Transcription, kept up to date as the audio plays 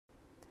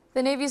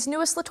The Navy's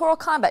newest littoral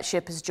combat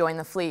ship has joined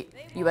the fleet.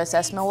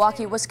 USS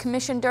Milwaukee was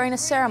commissioned during a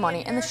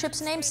ceremony in the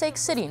ship's namesake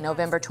city,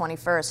 November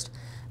 21st.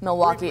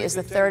 Milwaukee is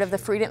the third of the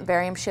Freedom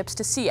Barium ships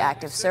to see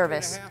active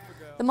service.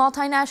 The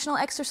multinational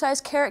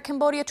exercise CARAT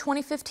Cambodia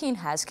 2015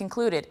 has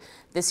concluded.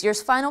 This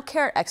year's final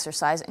CARAT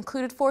exercise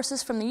included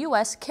forces from the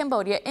U.S.,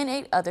 Cambodia, and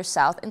 8 other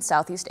South and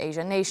Southeast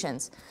Asian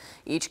nations.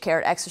 Each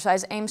CARAT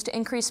exercise aims to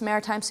increase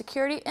maritime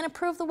security and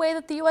improve the way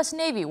that the U.S.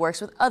 Navy works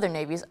with other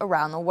navies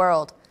around the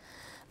world.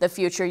 The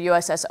future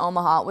USS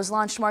Omaha was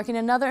launched, marking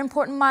another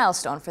important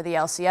milestone for the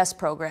LCS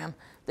program.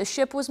 The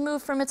ship was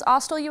moved from its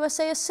Austell,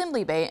 USA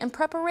assembly bay in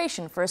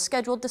preparation for a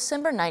scheduled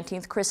December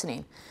 19th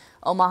christening.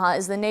 Omaha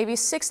is the Navy's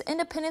 6th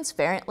Independence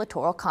variant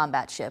littoral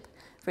combat ship.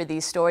 For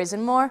these stories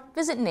and more,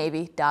 visit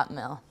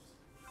Navy.mil.